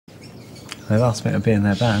They've asked me to be in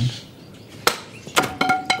their band.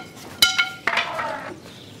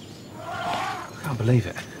 I can't believe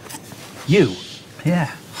it. You?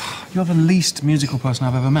 Yeah. You're the least musical person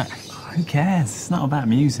I've ever met. Who cares? It's not about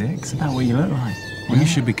music, it's about what you look like. Well, you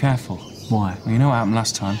should be careful. Why? Well, you know what happened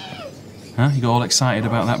last time? Huh? You got all excited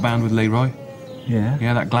about that band with Leroy? Yeah.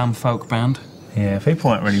 Yeah, that glam folk band? Yeah, people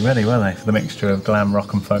weren't really ready, were they, for the mixture of glam,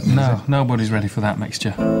 rock and folk music? No, nobody's ready for that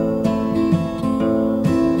mixture.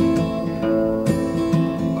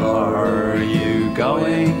 Are you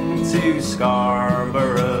going to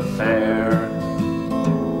Scarborough Fair?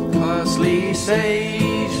 Parsley,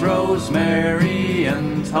 sage, rosemary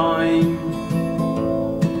and thyme.